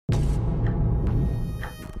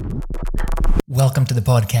Welcome to the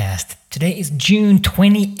podcast. Today is June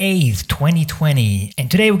 28th, 2020, and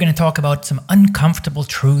today we're going to talk about some uncomfortable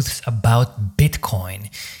truths about Bitcoin,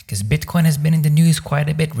 because Bitcoin has been in the news quite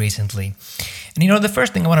a bit recently. And the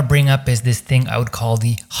first thing I want to bring up is this thing I would call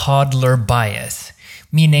the hodler bias,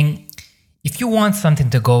 meaning if you want something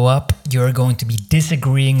to go up, you're going to be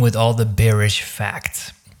disagreeing with all the bearish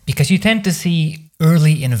facts, because you tend to see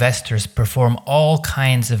early investors perform all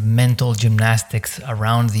kinds of mental gymnastics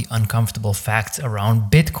around the uncomfortable facts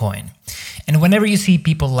around Bitcoin. And whenever you see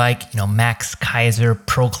people like, Max Keiser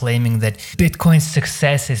proclaiming that Bitcoin's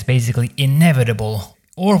success is basically inevitable,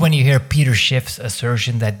 or when you hear Peter Schiff's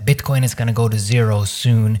assertion that Bitcoin is going to go to zero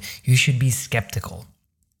soon, you should be skeptical.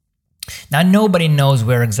 Now, nobody knows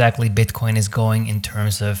where exactly Bitcoin is going in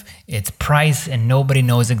terms of its price, and nobody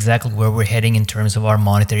knows exactly where we're heading in terms of our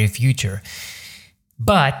monetary future.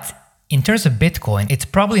 But in terms of Bitcoin, it's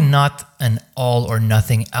probably not an all or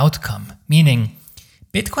nothing outcome, meaning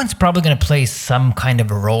Bitcoin's probably going to play some kind of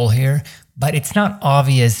a role here, but it's not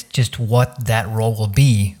obvious just what that role will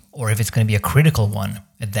be or if it's going to be a critical one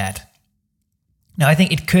at that. Now, I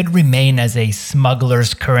think it could remain as a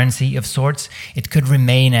smuggler's currency of sorts. It could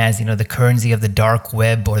remain as, the currency of the dark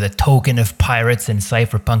web or the token of pirates and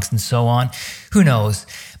cypherpunks and so on. Who knows?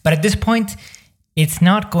 But at this point, it's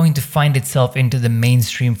not going to find itself into the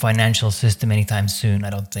mainstream financial system anytime soon, I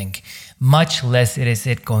don't think. Much less is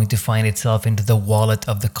it going to find itself into the wallet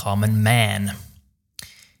of the common man.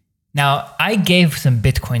 Now, I gave some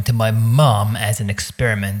Bitcoin to my mom as an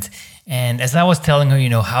experiment. And as I was telling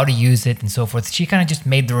her, how to use it and so forth, she kind of just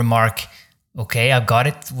made the remark, okay, I've got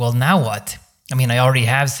it. Well, now what? I already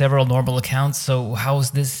have several normal accounts, so how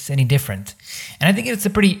is this any different? And I think it's a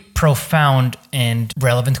pretty profound and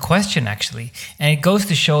relevant question, actually. And it goes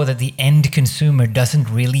to show that the end consumer doesn't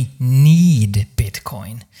really need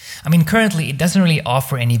Bitcoin. Currently, it doesn't really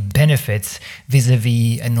offer any benefits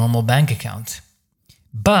vis-a-vis a normal bank account.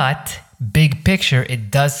 But big picture, it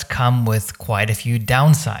does come with quite a few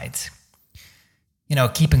downsides.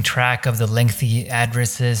 Keeping track of the lengthy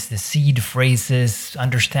addresses, the seed phrases,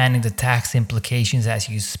 understanding the tax implications as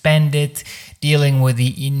you spend it, dealing with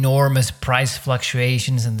the enormous price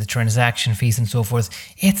fluctuations and the transaction fees and so forth.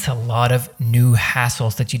 It's a lot of new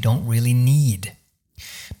hassles that you don't really need.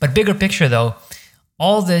 But bigger picture though,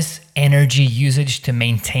 all this energy usage to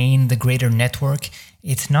maintain the greater network,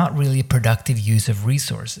 it's not really a productive use of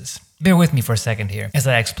resources. Bear with me for a second here as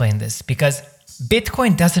I explain this, because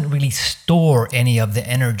Bitcoin doesn't really store any of the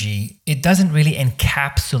energy. It doesn't really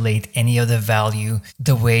encapsulate any of the value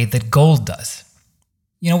the way that gold does.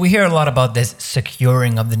 We hear a lot about this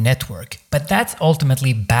securing of the network, but that's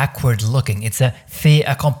ultimately backward looking. It's a fait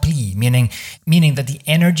accompli, meaning that the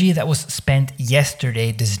energy that was spent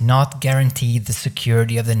yesterday does not guarantee the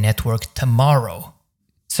security of the network tomorrow.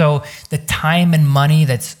 So the time and money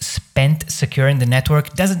that's spent securing the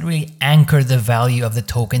network doesn't really anchor the value of the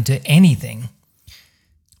token to anything.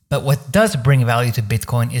 But what does bring value to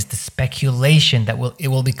Bitcoin is the speculation that it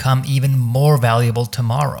will become even more valuable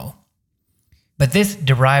tomorrow. But this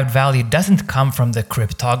derived value doesn't come from the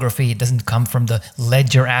cryptography, it doesn't come from the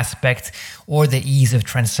ledger aspect or the ease of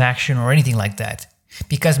transaction or anything like that.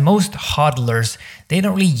 Because most hodlers, they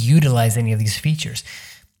don't really utilize any of these features.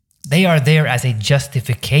 They are there as a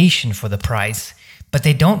justification for the price, but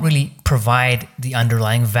they don't really provide the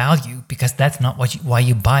underlying value because that's not why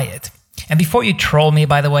you buy it. And before you troll me,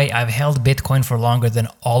 by the way, I've held Bitcoin for longer than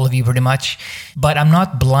all of you pretty much, but I'm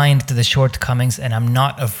not blind to the shortcomings and I'm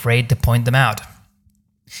not afraid to point them out.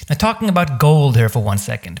 Now, talking about gold here for 1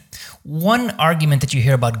 second. One argument that you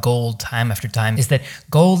hear about gold time after time is that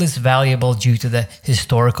gold is valuable due to the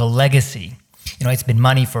historical legacy. It's been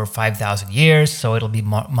money for 5,000 years, so it'll be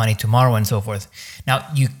money tomorrow and so forth. Now,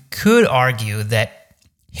 you could argue that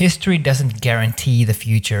history doesn't guarantee the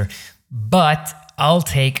future, but I'll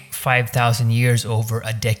take 5,000 years over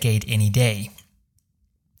a decade any day.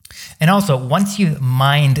 And also, once you've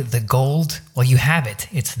mined the gold, well, you have it.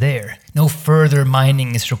 It's there. No further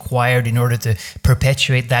mining is required in order to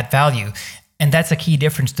perpetuate that value. And that's a key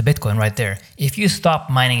difference to Bitcoin right there. If you stop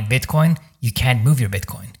mining Bitcoin, you can't move your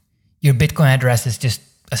Bitcoin. Your Bitcoin address is just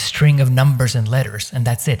a string of numbers and letters, and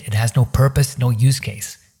that's it. It has no purpose, no use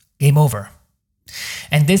case. Game over.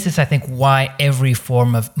 And this is, I think, why every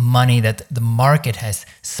form of money that the market has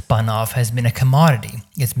spun off has been a commodity.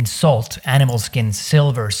 It's been salt, animal skin,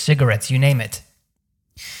 silver, cigarettes, you name it.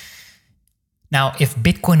 Now, if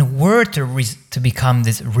Bitcoin were to become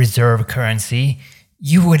this reserve currency,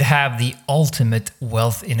 you would have the ultimate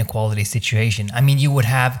wealth inequality situation.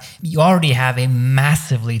 You already have a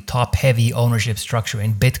massively top-heavy ownership structure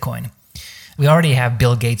in Bitcoin. We already have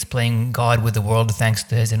Bill Gates playing God with the world thanks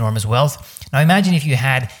to his enormous wealth. Now imagine if you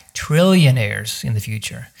had trillionaires in the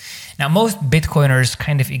future. Now most Bitcoiners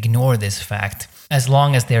kind of ignore this fact as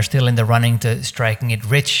long as they're still in the running to striking it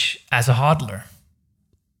rich as a hodler.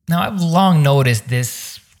 Now I've long noticed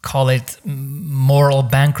this, call it moral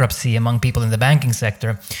bankruptcy among people in the banking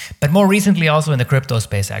sector, but more recently also in the crypto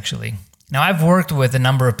space actually. Now I've worked with a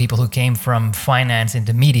number of people who came from finance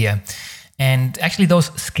into media, and actually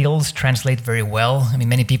those skills translate very well. I mean,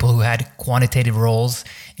 many people who had quantitative roles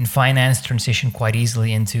in finance transition quite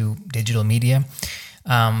easily into digital media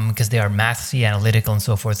because they are mathsy, analytical, and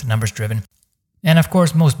so forth, numbers driven. And of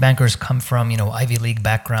course, most bankers come from, Ivy League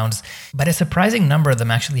backgrounds, but a surprising number of them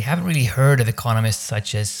actually haven't really heard of economists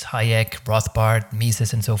such as Hayek, Rothbard,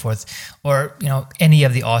 Mises, and so forth, or, any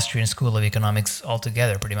of the Austrian School of Economics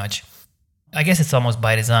altogether, pretty much. I guess it's almost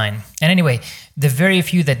by design. And anyway, the very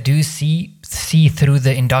few that do see through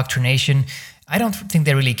the indoctrination, I don't think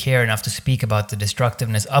they really care enough to speak about the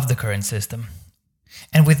destructiveness of the current system.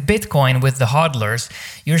 And with Bitcoin, with the hodlers,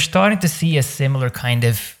 you're starting to see a similar kind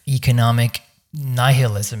of economic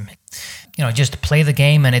nihilism. Just play the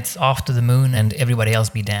game and it's off to the moon and everybody else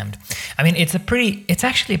be damned. I mean, it's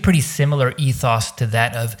actually a pretty similar ethos to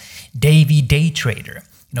that of Davey Day Trader.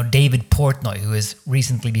 David Portnoy, who has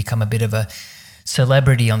recently become a bit of a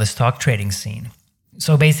celebrity on the stock trading scene.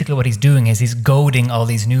 So basically what he's doing is he's goading all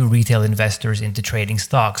these new retail investors into trading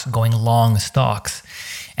stocks, going long stocks.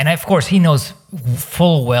 And of course, he knows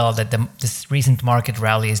full well that this recent market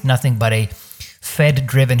rally is nothing but a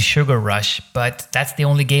Fed-driven sugar rush, but that's the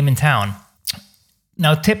only game in town.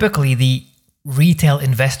 Now, typically, the retail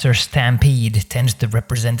investor stampede tends to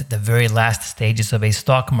represent the very last stages of a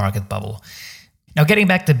stock market bubble. Now, getting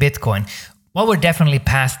back to Bitcoin, while we're definitely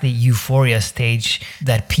past the euphoria stage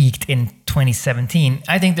that peaked in 2017,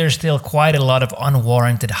 I think there's still quite a lot of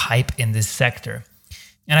unwarranted hype in this sector.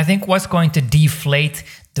 And I think what's going to deflate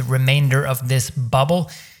the remainder of this bubble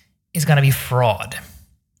is going to be fraud.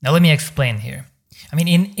 Now, let me explain here. I mean,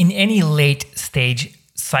 in any late stage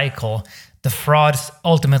cycle, the frauds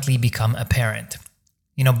ultimately become apparent.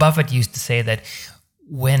 Buffett used to say that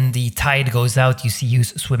when the tide goes out, you see you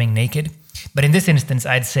swimming naked. But in this instance,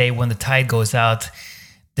 I'd say when the tide goes out,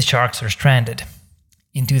 the sharks are stranded.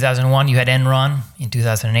 In 2001, you had Enron. In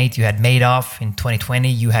 2008, you had Madoff. In 2020,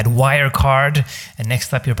 you had Wirecard. And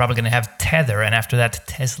next up, you're probably going to have Tether. And after that,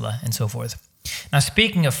 Tesla and so forth. Now,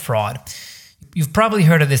 speaking of fraud, you've probably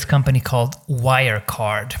heard of this company called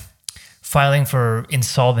Wirecard, filing for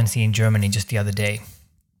insolvency in Germany just the other day.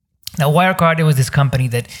 Now, Wirecard, it was this company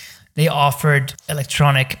that they offered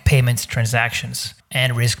electronic payments transactions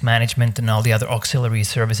and risk management and all the other auxiliary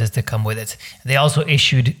services that come with it. They also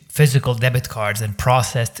issued physical debit cards and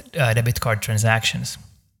processed debit card transactions.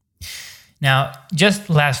 Now, just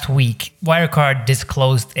last week, Wirecard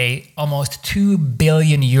disclosed a almost 2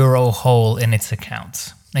 billion euro hole in its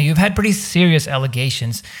accounts. Now, you've had pretty serious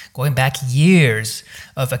allegations going back years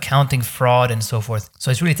of accounting fraud and so forth. So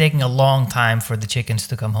it's really taking a long time for the chickens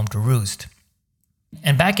to come home to roost.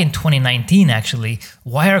 And back in 2019, actually,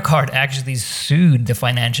 Wirecard actually sued the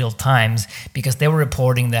Financial Times because they were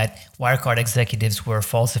reporting that Wirecard executives were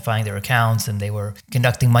falsifying their accounts and they were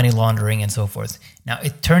conducting money laundering and so forth. Now,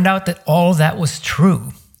 it turned out that all that was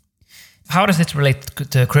true. How does it relate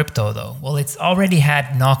to crypto, though? Well, it's already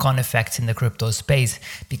had knock-on effects in the crypto space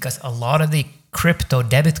because a lot of the crypto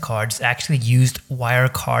debit cards actually used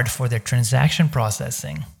Wirecard for their transaction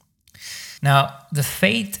processing. Now, the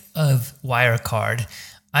fate of Wirecard,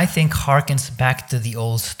 I think, harkens back to the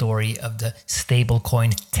old story of the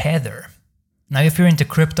stablecoin Tether. Now, if you're into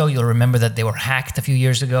crypto, you'll remember that they were hacked a few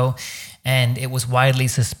years ago, and it was widely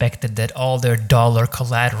suspected that all their dollar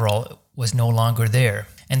collateral was no longer there.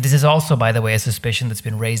 And this is also, by the way, a suspicion that's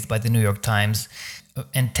been raised by the New York Times.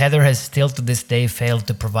 And Tether has still to this day failed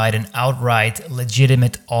to provide an outright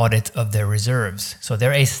legitimate audit of their reserves. So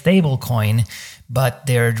they're a stable coin, but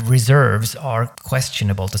their reserves are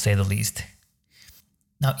questionable, to say the least.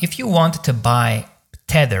 Now, if you want to buy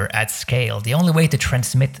Tether at scale, the only way to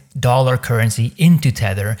transmit dollar currency into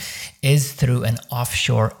Tether is through an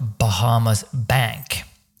offshore Bahamas bank.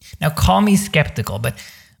 Now, call me skeptical, but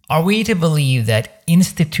are we to believe that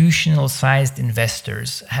institutional-sized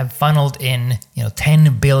investors have funneled in,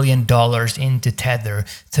 $10 billion into Tether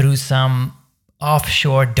through some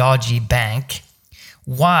offshore dodgy bank,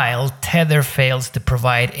 while Tether fails to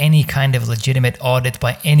provide any kind of legitimate audit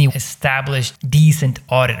by any established, decent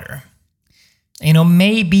auditor?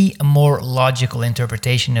 Maybe a more logical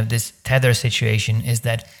interpretation of this Tether situation is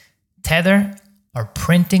that Tether are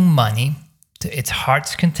printing money to its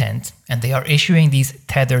heart's content, and they are issuing these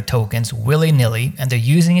Tether tokens willy-nilly, and they're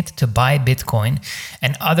using it to buy Bitcoin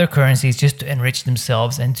and other currencies just to enrich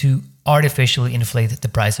themselves and to artificially inflate the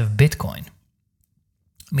price of Bitcoin.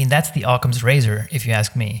 I mean, that's the Occam's razor, if you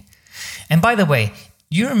ask me. And by the way,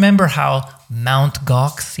 you remember how Mt.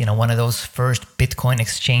 Gox, one of those first Bitcoin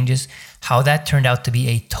exchanges, how that turned out to be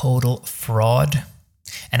a total fraud?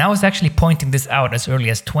 And I was actually pointing this out as early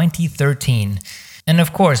as 2013. And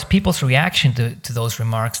of course, people's reaction to those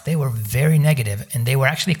remarks, they were very negative, and they were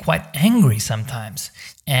actually quite angry sometimes,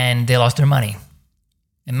 and they lost their money.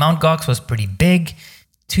 And Mt. Gox was pretty big,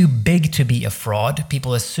 too big to be a fraud.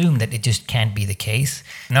 People assumed that it just can't be the case.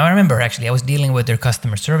 Now I remember actually, I was dealing with their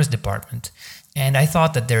customer service department, and I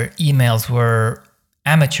thought that their emails were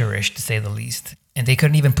amateurish, to say the least. And they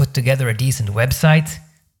couldn't even put together a decent website,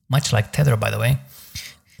 much like Tether, by the way.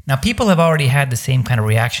 Now, people have already had the same kind of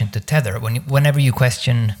reaction to Tether whenever you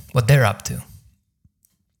question what they're up to.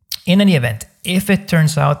 In any event, if it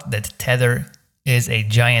turns out that Tether is a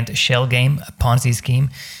giant shell game, a Ponzi scheme,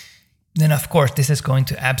 then of course this is going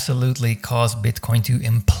to absolutely cause Bitcoin to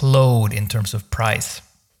implode in terms of price.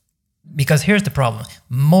 Because here's the problem.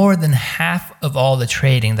 More than half of all the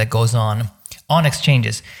trading that goes on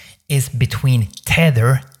exchanges is between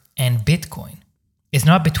Tether and Bitcoin. It's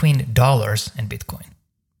not between dollars and Bitcoin.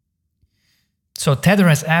 So Tether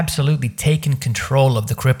has absolutely taken control of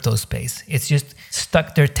the crypto space. It's just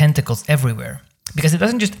stuck their tentacles everywhere. Because it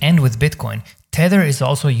doesn't just end with Bitcoin. Tether is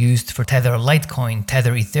also used for Tether Litecoin,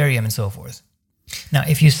 Tether Ethereum, and so forth. Now,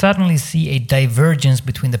 if you suddenly see a divergence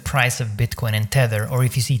between the price of Bitcoin and Tether, or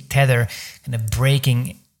if you see Tether kind of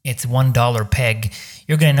breaking its $1 peg,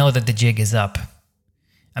 you're going to know that the jig is up.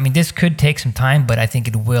 I mean, this could take some time, but I think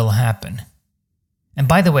it will happen. And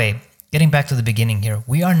by the way, getting back to the beginning here,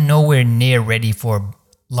 we are nowhere near ready for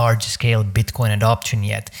large-scale Bitcoin adoption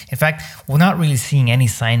yet. In fact, we're not really seeing any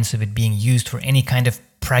signs of it being used for any kind of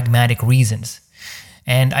pragmatic reasons.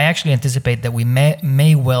 And I actually anticipate that we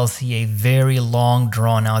may well see a very long,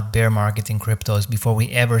 drawn-out bear market in cryptos before we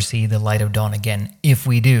ever see the light of dawn again, if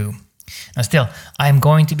we do. Now still, I'm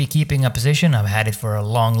going to be keeping a position. I've had it for a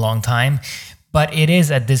long, long time. But it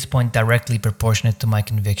is at this point directly proportionate to my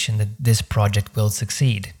conviction that this project will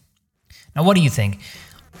succeed. Now, what do you think?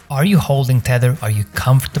 Are you holding Tether? Are you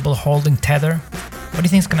comfortable holding Tether? What do you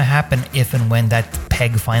think is going to happen if and when that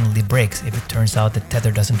peg finally breaks, if it turns out that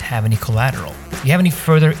Tether doesn't have any collateral? Do you have any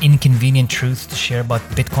further inconvenient truths to share about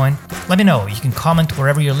Bitcoin? Let me know. You can comment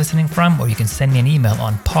wherever you're listening from, or you can send me an email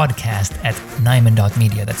on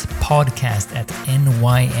podcast@nyman.media. That's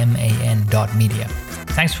podcast@nyman.media.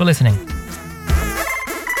 Thanks for listening.